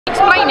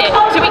explain it.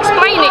 To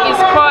explain it is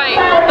quite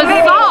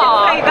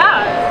bizarre.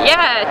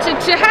 Yeah,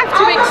 to have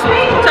to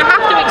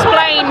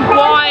explain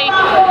why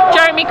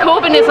Jeremy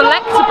Corbyn is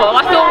electable.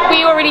 I thought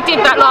we already did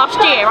that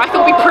last year. I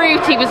thought we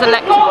proved he was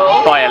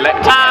electable by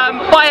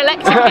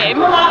electing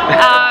him,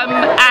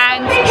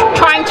 and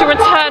trying to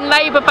return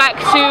Labour back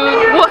to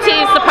what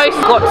is supposed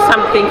to. Got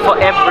something for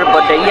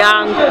everybody,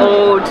 young,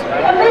 old,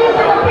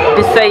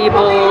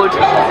 disabled,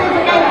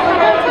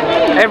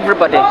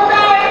 everybody.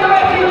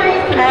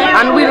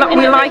 And we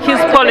like his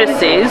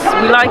policies.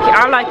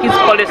 I like his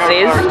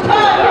policies,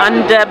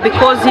 and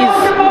because he's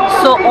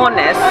so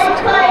honest,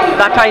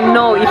 that I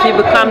know if he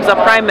becomes a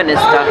Prime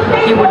Minister,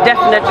 he will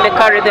definitely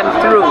carry them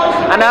through.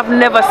 And I've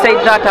never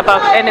said that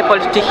about any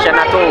politician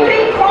at all.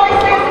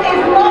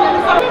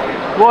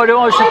 Why do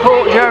I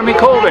support Jeremy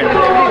Corbyn?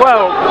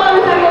 Well,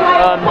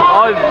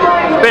 I've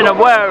been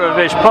aware of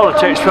his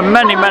politics for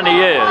many, many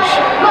years,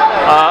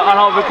 and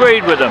I've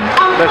agreed with him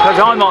because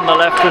I'm on the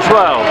left as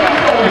well.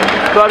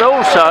 But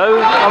also,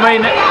 I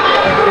mean,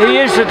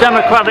 he is the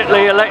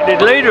democratically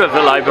elected leader of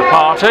the Labour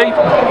Party,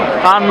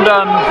 and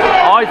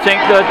I think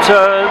that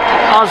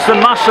as the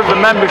mass of the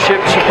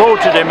membership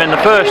supported him in the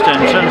first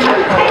instance,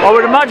 I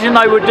would imagine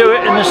they would do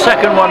it in the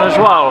second one as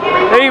well,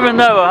 even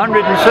though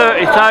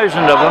 130,000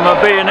 of them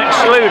are being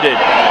excluded.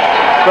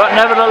 But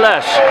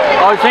nevertheless,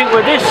 I think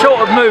with this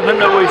sort of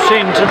movement that we've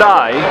seen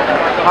today,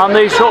 and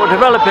these sort of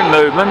developing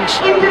movements,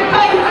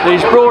 these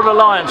broad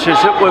alliances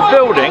that we're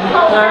building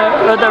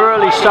at their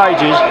early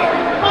stages,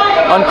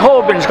 and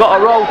Corbyn's got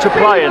a role to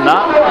play in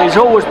that. He's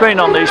always been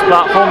on these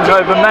platforms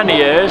over many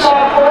years.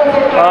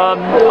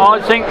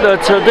 I think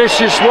that this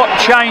is what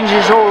change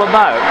is all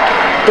about,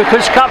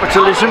 because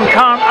capitalism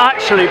can't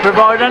actually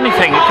provide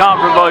anything. It can't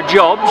provide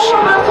jobs,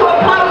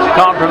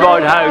 can't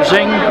provide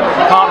housing,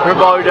 can't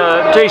provide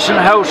a decent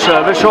health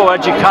service or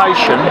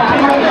education,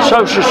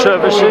 social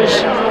services.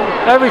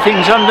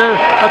 Everything's under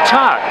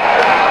attack,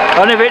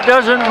 and if it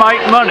doesn't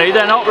make money,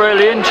 they're not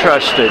really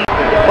interested.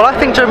 Well, I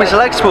think Jeremy's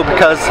electable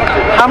because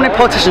how many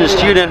politicians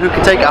do you know who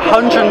can take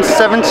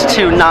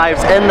 172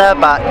 knives in their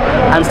back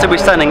and still be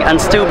standing and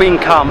still being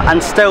calm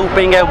and still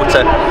being able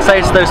to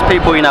say to those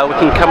people, you know, we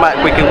can come back,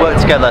 we can work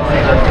together.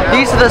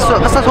 That's the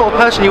sort of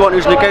person you want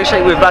who's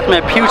negotiating with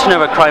Vladimir Putin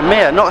over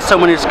Crimea, not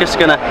someone who's just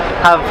going to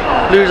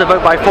lose a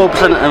vote by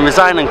 4% and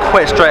resign and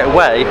quit straight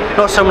away,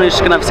 not someone who's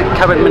going to have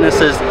cabinet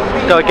ministers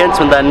go against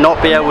them and then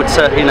not be able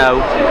to, you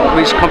know,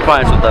 reach a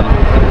compromise with them.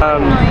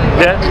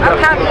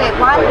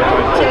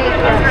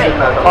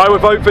 I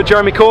would vote for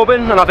Jeremy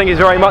Corbyn, and I think he's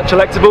very much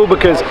electable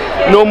because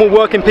normal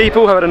working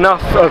people have had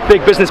enough of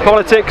big business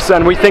politics,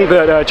 and we think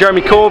that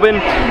Jeremy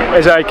Corbyn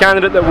is a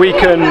candidate that we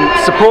can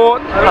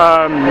support.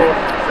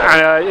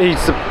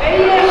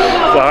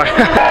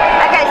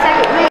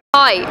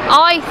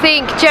 I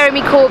think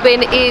Jeremy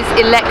Corbyn is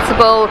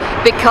electable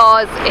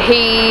because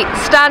he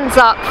stands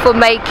up for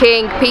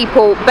making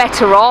people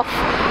better off.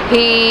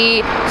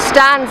 He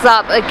stands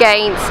up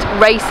against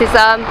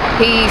racism,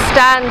 he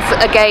stands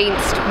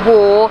against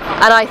war,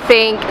 and I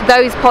think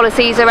those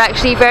policies are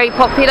actually very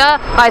popular.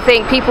 I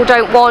think people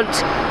don't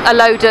want a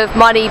load of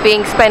money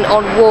being spent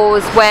on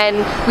wars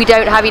when we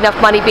don't have enough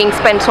money being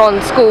spent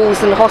on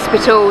schools and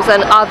hospitals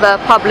and other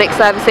public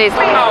services.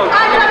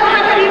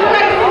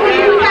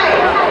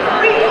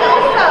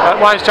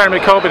 Why is Jeremy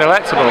Corbyn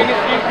electable?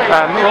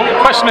 Well, the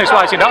question is,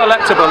 why is he not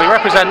electable? He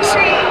represents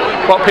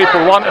what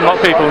people want and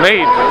what people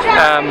need.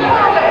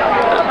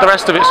 The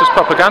rest of it's just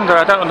propaganda.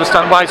 I don't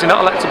understand why is he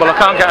not electable. I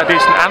can't get a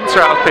decent answer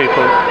out of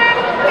people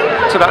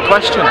to that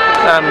question.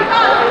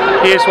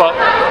 He is what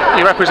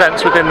he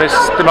represents within this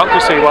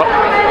democracy, what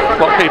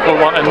people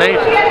want and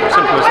need.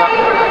 Simple as that.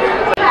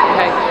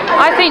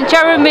 I think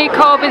Jeremy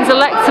Corbyn's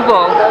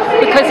electable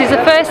because it's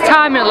the first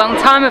time in a long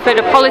time I've heard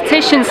a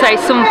politician say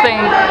something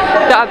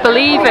that I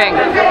believe in.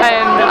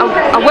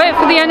 I work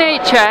for the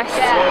NHS,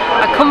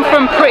 I come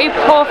from a pretty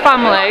poor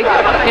family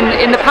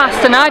in the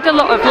past, and I had a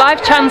lot of life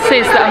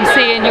chances that I'm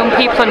seeing young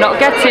people are not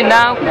getting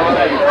now.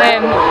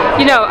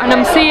 You know, and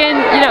I'm seeing,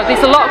 you know,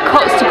 there's a lot of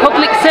cuts to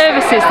public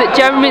services that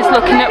Jeremy's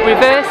looking at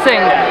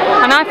reversing,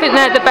 and I think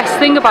they're the best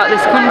thing about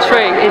this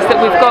country, is that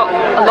we've got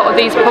a lot of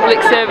these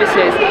public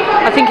services.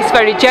 I think it's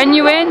very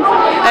genuine.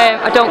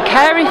 I don't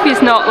care if he's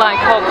not like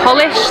all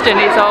polished and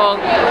he's all,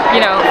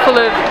 you know, full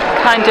of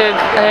kind of,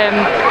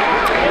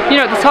 you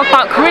know, they talk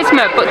about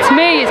charisma, but to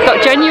me he's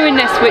got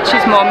genuineness, which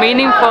is more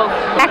meaningful.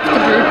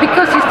 Electable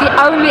because he's the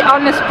only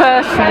honest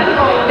person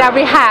that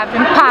we have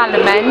in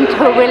Parliament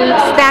who will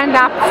stand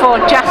up for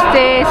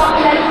justice,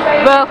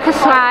 workers'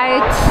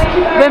 rights,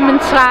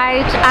 women's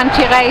rights,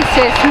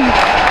 anti-racism,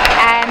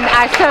 and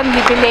I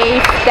certainly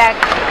believe that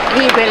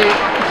he will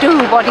do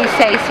what he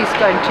says he's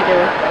going to do.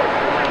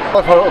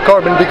 For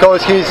Corbyn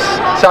because he's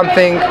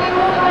something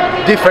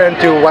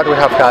different to what we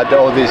have had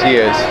all these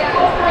years.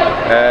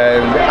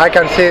 And I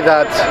can see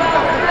that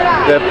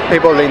the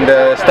people in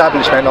the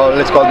establishment, or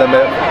let's call them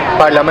the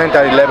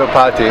Parliamentary Labour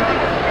Party,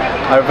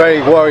 are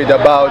very worried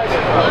about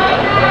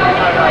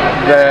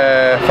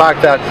the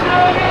fact that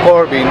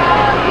Corbyn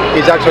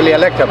is actually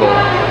electable.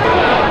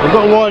 We've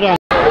got a wide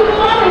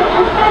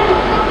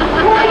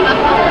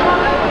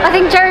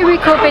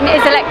Jeremy Corbyn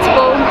is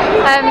electable.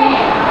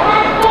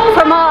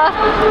 From our...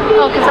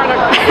 Oh,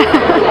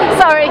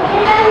 sorry.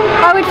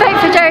 I would vote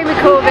for Jeremy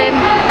Corbyn.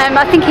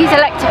 I think he's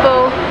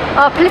electable.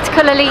 Our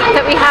political elite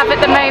that we have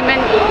at the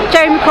moment,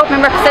 Jeremy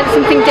Corbyn represents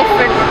something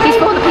different. He's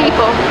for the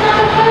people.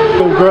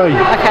 All grey.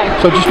 Okay.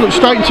 So just look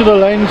straight into the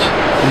lens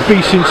and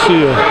be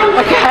sincere.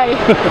 Okay.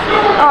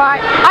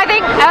 Alright. I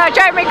think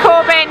Jeremy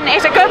Corbyn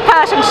is a good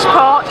person to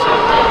support.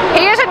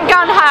 He isn't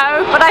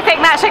gun-ho, but I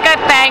think that's a good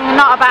thing,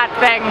 not a bad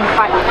thing.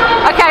 Right.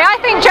 Okay, I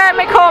think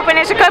Jeremy Corbyn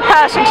is a good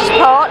person to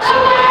support.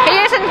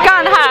 He isn't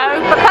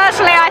gun-ho, but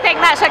personally I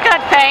think that's a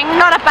good thing,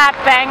 not a bad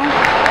thing.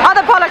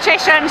 Other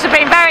politicians have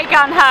been very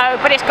gun-ho,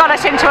 but it's got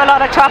us into a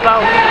lot of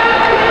trouble.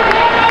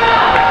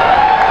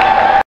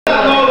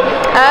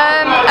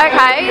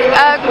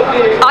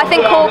 I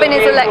think Corbyn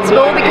is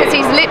electable because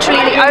he's literally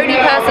the only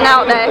person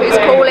out there who's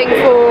calling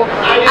for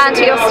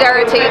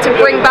anti-austerity, to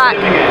bring back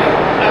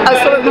a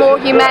sort of more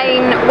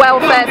humane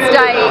welfare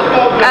state,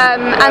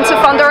 and to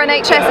fund our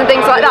NHS and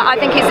things like that. I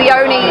think he's the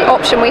only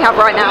option we have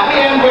right now.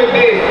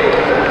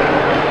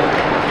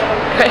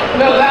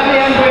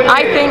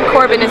 I think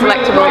Corbyn is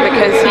electable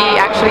because he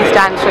actually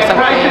stands for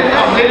something.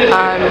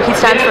 He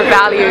stands for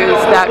values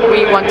that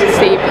we want to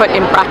see put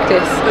in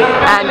practice,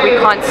 and we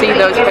can't see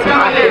those put in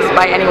practice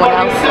by anyone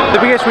else.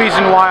 The biggest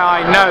reason why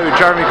I know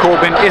Jeremy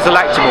Corbyn is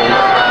electable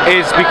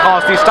is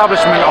because the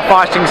establishment are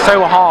fighting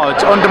so hard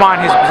to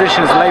undermine his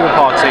position as the Labour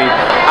Party,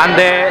 and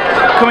they're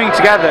coming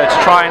together to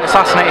try and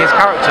assassinate his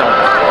character.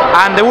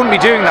 And they wouldn't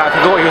be doing that if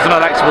they thought he was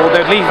unelectable.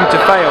 They'd leave him to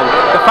fail.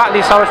 The fact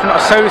the establishment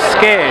are so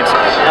scared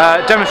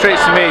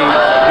demonstrates to me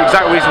the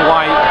exact reason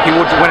why he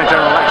would win a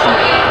general election.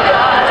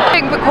 I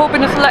think that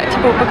Corbyn is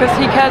electable because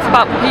he cares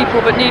about the people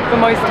that need the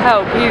most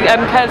help. He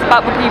cares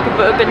about the people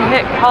that have been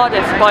hit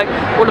hardest by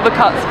all of the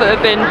cuts that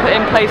have been put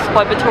in place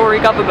by the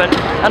Tory government,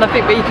 and I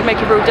think that he can make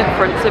a real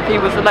difference if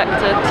he was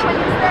elected.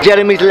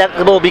 Jeremy's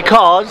electable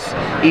because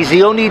he's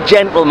the only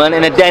gentleman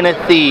in a den of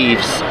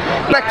thieves.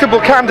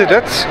 Electable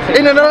candidates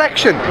in an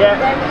election.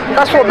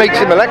 That's what makes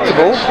him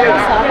electable.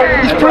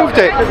 He's proved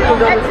it.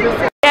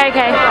 Yeah,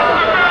 okay.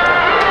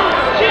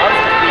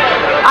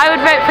 I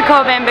would vote for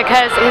Corbyn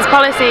because his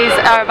policies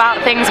are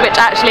about things which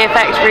actually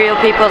affect real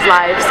people's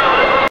lives.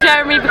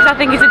 Jeremy because I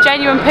think he's a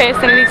genuine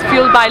person and he's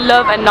fueled by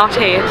love and not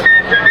hate.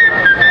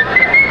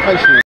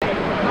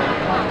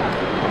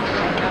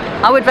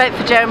 I would vote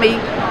for Jeremy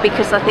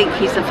because I think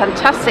he's a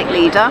fantastic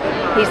leader.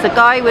 He's the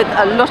guy with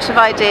a lot of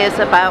ideas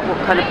about what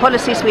kind of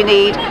policies we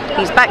need.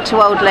 He's back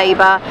to old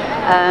Labour.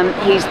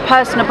 He's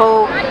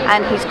personable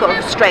and he's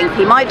got strength.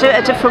 He might do it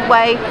a different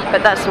way,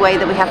 but that's the way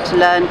that we have to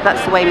learn.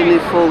 That's the way we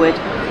move forward.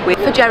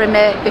 For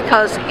Jeremy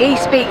because he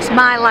speaks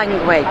my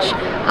language.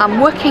 I'm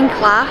working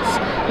class,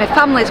 my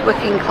family's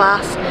working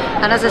class,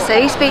 and as I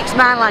say, he speaks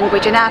my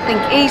language, and I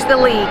think he's the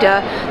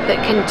leader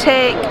that can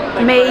take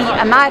me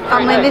and my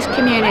family in this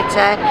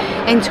community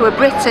into a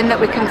Britain that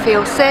we can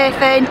feel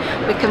safe in,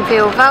 we can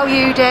feel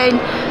valued in,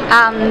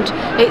 and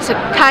it's a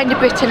kind of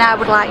Britain I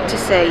would like to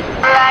see.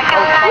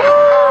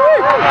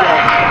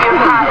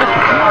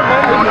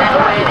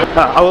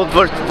 I will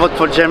vote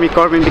for Jeremy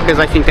Corbyn because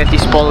I think that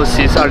his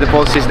policies are the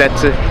policies that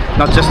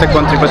not just the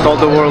country but all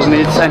the world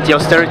needs.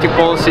 Anti-austerity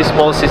policies,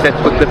 policies that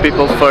put the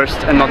people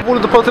first and not... All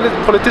of the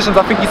politicians,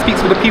 I think he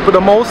speaks for the people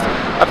the most.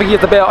 I think he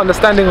has a better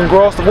understanding and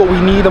grasp of what we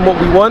need and what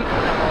we want.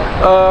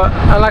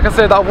 And like I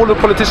said, out of all the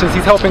politicians,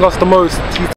 he's helping us the most.